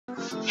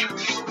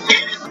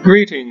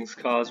Greetings,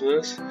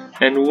 Cosmos,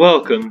 and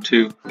welcome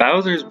to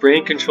Bowser's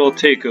Brain Control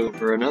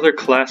Takeover, another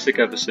classic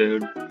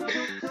episode.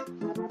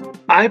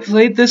 I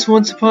played this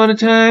once upon a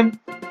time.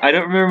 I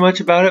don't remember much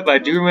about it, but I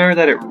do remember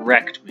that it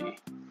wrecked me.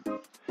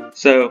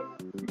 So,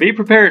 be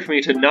prepared for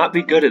me to not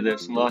be good at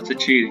this and lots of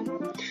cheating.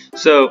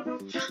 So,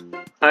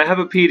 I have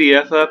a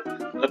PDF up.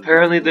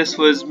 Apparently this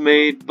was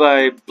made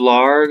by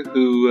Blarg,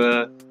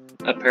 who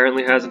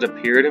apparently hasn't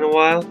appeared in a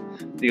while.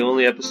 The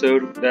only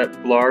episode that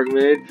Blarg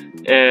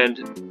made, and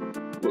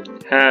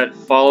had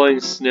Falling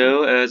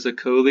Snow as a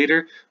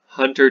co-leader,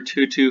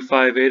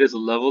 Hunter2258 as a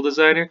level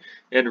designer,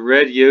 and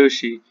Red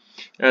Yoshi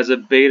as a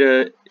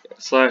beta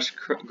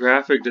 /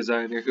 graphic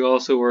designer who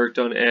also worked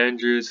on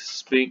Andrew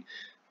Spink's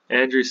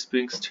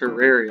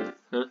Terraria.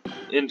 Huh?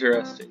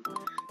 Interesting.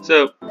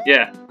 So,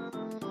 yeah.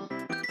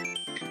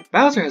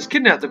 Bowser has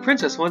kidnapped the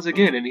princess once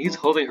again, and he's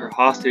holding her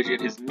hostage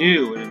in his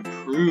new and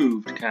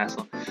improved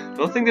castle.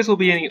 Don't think this will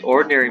be any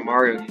ordinary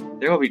Mario game.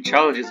 There will be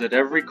challenges at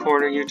every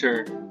corner you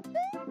turn.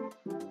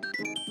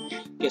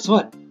 Guess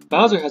what?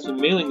 Bowser has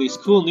been mailing these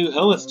cool new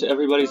helmets to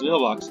everybody's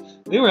mailbox.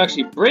 They were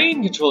actually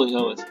brain-controlling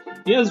helmets.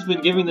 He has been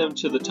giving them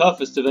to the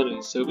toughest of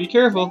enemies, so be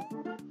careful.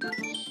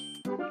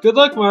 Good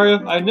luck,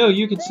 Mario. I know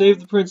you can save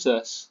the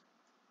princess.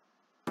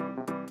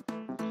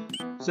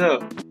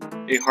 So,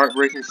 a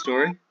heartbreaking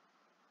story?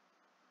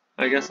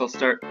 I guess I'll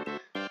start.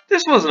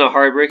 This wasn't a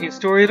heartbreaking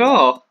story at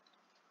all.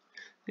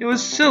 It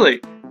was silly.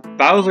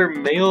 Bowser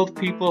mailed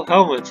people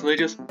helmets and they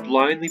just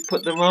blindly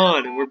put them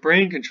on and were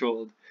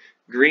brain-controlled.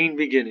 Green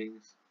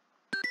beginnings.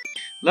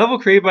 Level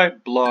created by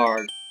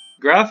Blarg.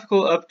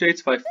 Graphical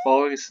updates by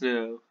Falling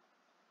Snow.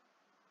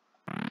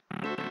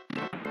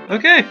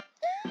 Okay,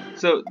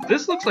 so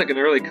this looks like an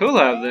early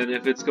collab then,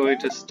 if it's going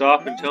to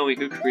stop and tell me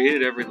who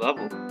created every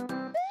level.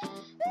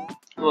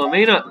 Well, it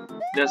may not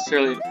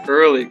necessarily an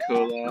early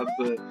collab,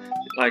 but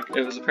like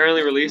it was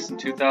apparently released in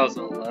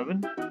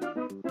 2011.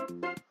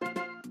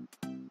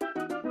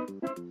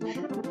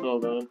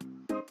 Hold on.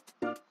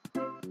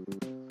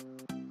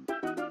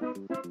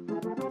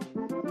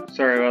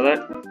 Sorry about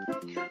that.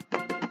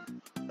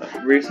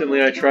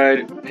 Recently I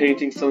tried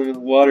painting something with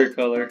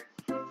watercolor.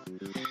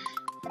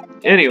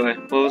 Anyway,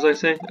 what was I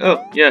saying?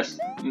 Oh, yes.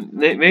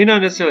 May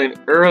not necessarily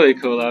an early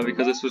collab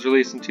because this was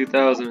released in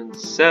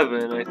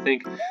 2007. I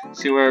think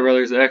Super Mario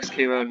Bros. X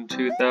came out in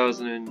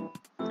 2000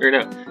 or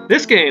no,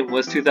 this game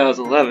was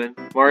 2011.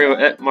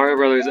 Mario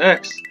Bros.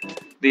 X,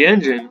 the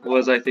engine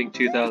was I think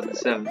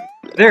 2007.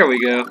 There we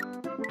go.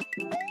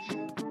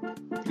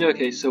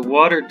 Okay, so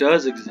water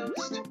does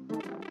exist.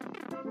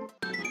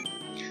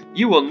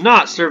 You will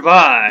not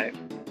survive!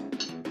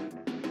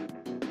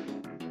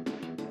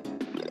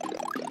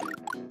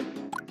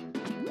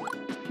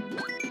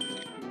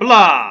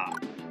 Blah!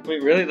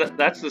 Wait, really?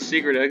 That's the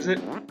secret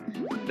exit?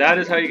 That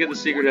is how you get the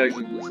secret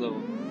exit in this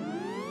level.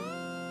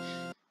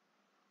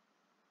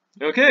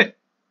 Okay.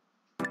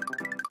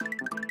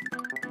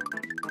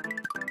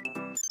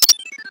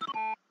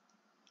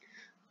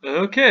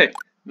 Okay.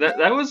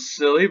 That was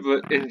silly,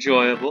 but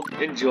enjoyable.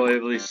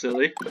 Enjoyably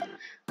silly.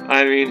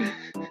 I mean,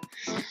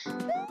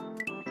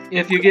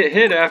 if you get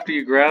hit after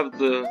you grab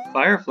the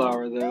fire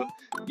flower, though,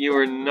 you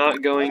are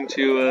not going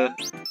to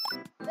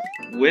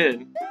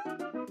win.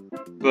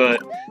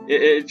 But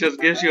it just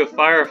gives you a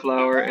fire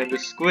flower and a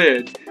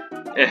squid,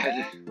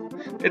 and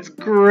it's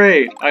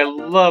great. I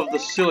love the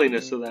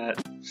silliness of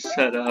that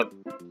setup.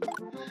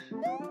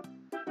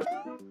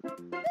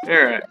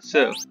 Alright,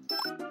 so,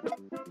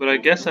 but I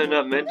guess I'm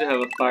not meant to have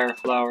a fire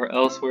flower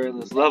elsewhere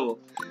in this level.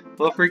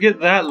 Well,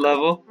 forget that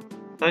level.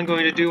 I'm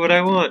going to do what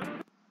I want.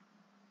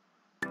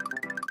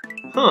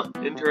 Huh,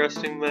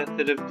 interesting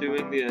method of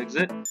doing the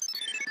exit.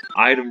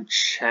 Item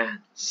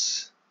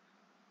chance.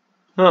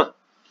 Huh.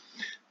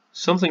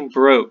 Something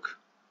broke.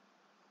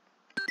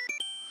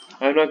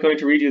 I'm not going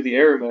to read you the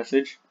error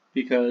message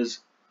because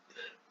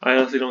I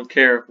honestly don't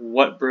care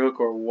what broke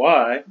or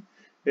why.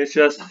 It's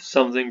just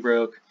something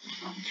broke.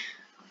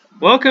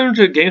 Welcome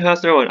to Game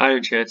House No. 1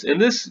 Item Chance. In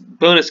this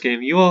bonus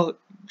game, you will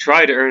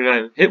try to earn an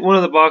item. Hit one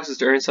of the boxes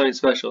to earn something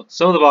special.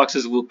 Some of the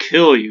boxes will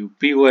kill you.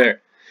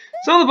 Beware.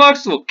 Some of the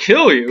boxes will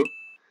kill you?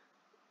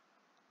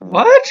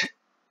 What?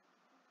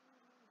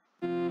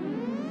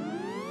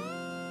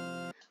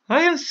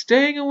 I am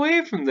staying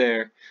away from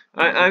there.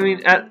 I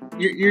mean,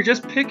 you're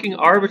just picking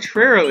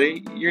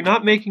arbitrarily. You're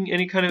not making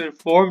any kind of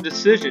informed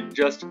decision.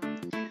 Just,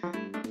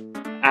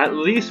 at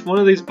least one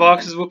of these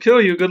boxes will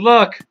kill you. Good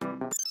luck.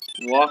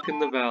 Walk in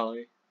the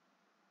valley.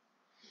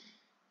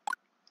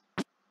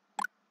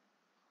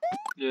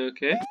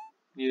 Okay.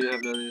 You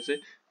have nothing to say.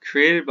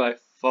 Created by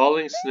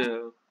Falling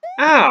Snow.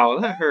 Ow,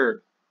 that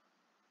hurt.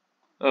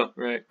 Oh,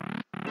 right.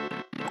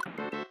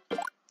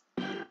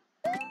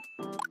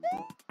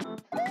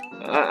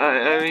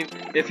 I mean,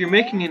 if you're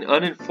making an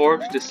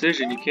uninformed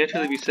decision, you can't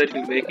really be said to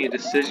be making a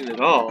decision at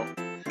all.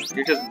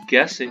 You're just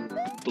guessing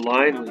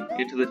blindly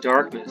into the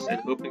darkness and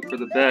hoping for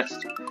the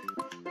best.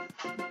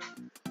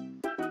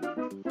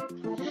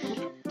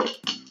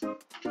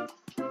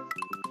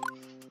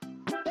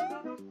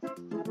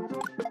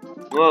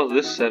 Well,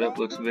 this setup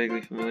looks vaguely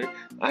familiar.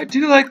 I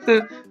do like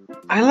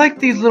I like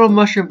these little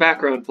mushroom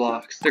background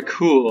blocks. They're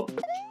cool.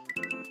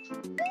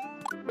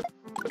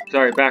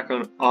 Sorry,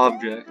 background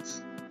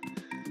objects.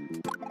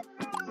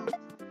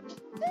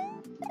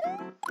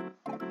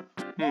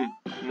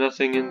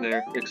 Nothing in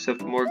there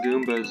except more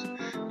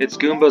Goombas. It's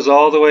Goombas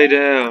all the way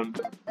down.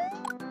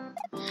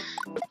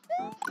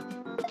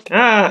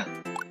 Ah!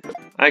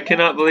 I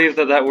cannot believe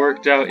that that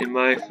worked out in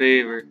my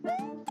favor.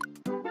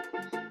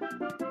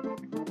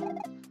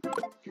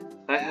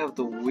 I have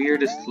the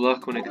weirdest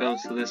luck when it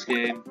comes to this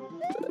game.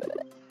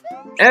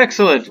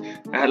 Excellent!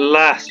 At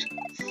last!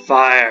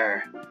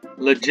 Fire!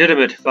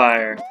 Legitimate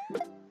fire.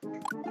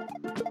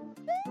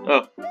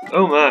 Oh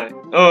my.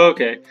 Oh,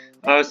 okay.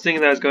 I was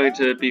thinking that I was going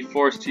to be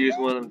forced to use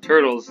one of them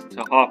turtles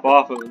to hop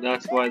off of, and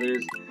that's why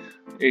there's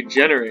a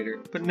generator.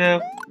 But no,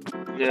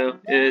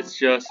 it's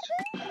just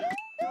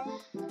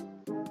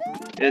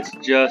a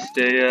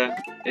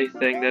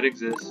thing that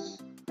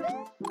exists.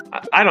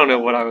 I don't know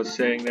what I was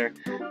saying there.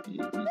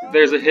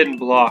 There's a hidden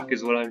block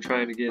is what I'm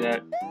trying to get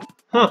at.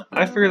 Huh,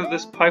 I figured that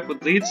this pipe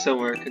would lead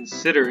somewhere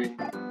considering,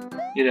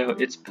 you know,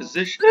 its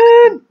position.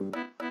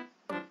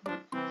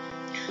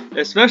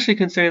 Especially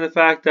considering the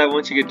fact that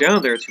once you get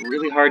down there, it's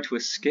really hard to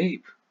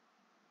escape.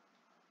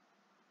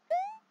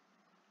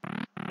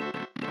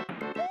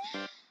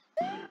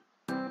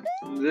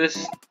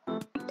 This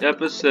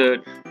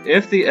episode,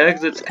 if the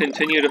exits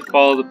continue to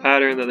follow the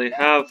pattern that they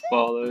have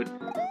followed,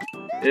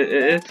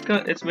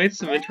 it's made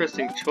some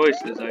interesting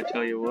choices, I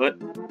tell you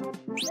what.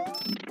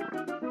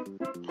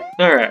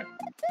 Alright.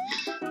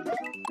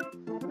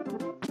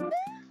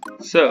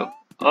 So,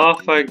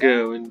 off I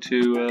go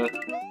into,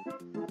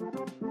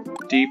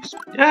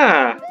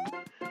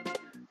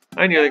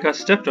 I nearly got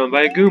stepped on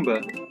by a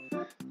Goomba.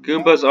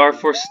 Goombas are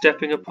for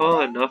stepping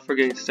upon, not for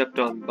getting stepped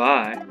on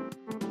by.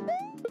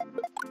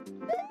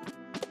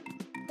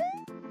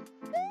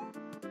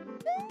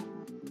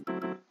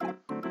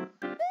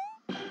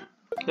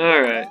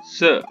 Alright,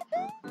 so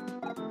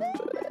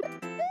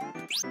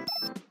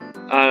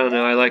I don't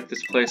know, I like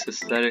this place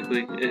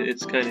aesthetically.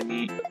 It's kind of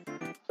neat.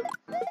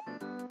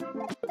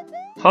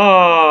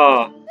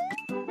 Ha!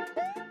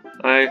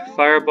 I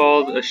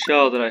fireballed a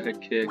shell that I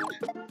had kicked.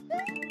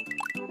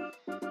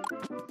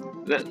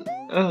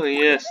 Oh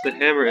yes, the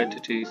hammer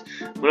entities.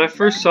 When I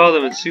first saw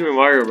them in Super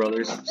Mario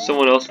Bros.,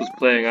 someone else was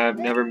playing. I've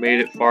never made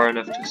it far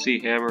enough to see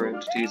hammer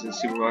entities in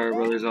Super Mario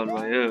Bros. On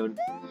my own.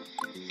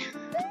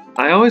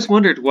 I always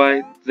wondered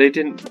why they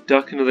didn't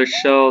duck into their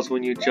shells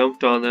when you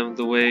jumped on them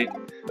the way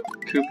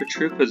Koopa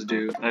Troopas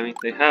do. I mean,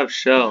 they have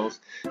shells.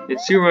 In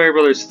Super Mario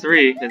Bros.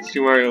 3 and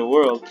Super Mario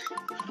World,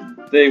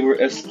 they were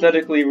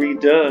aesthetically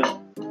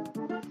redone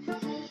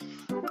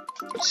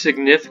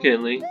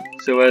significantly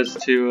so as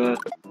to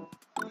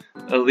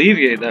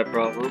alleviate that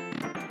problem.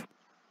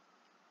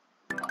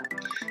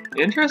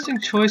 Interesting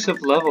choice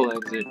of level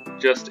exit.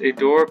 Just a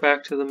door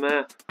back to the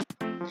map.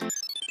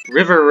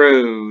 River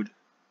Road.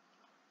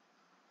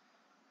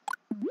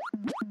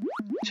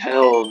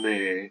 Tell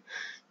me.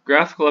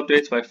 Graphical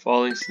updates by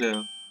Falling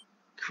Snow.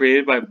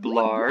 Created by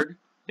Blarg.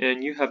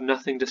 And you have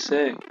nothing to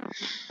say.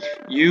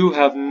 You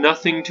have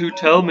nothing to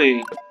tell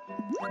me.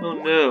 Oh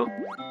no.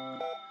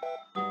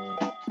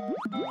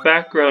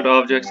 Background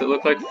objects that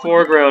look like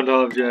foreground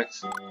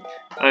objects.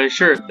 I'm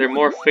sure they're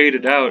more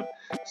faded out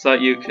so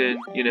that you can,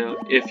 you know,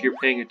 if you're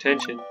paying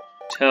attention,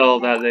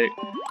 tell that they...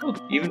 Oh,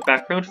 even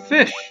background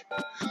fish!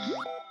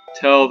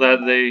 Tell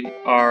that they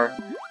are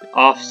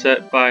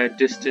offset by a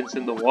distance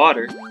in the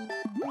water.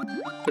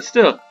 But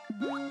still,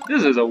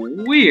 this is a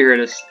weird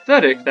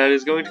aesthetic that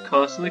is going to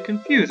constantly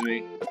confuse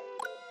me.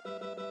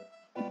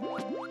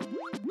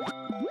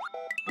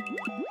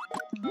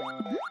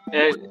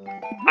 And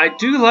I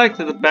do like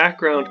that the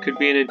background could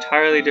be an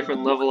entirely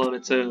different level on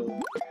its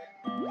own.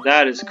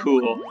 That is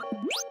cool.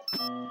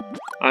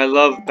 I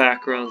love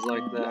backgrounds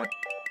like that.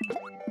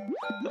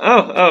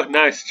 Oh,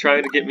 nice.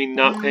 Trying to get me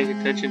not paying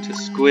attention to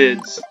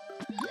squids.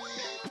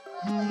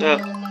 Oh,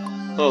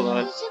 hold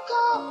on.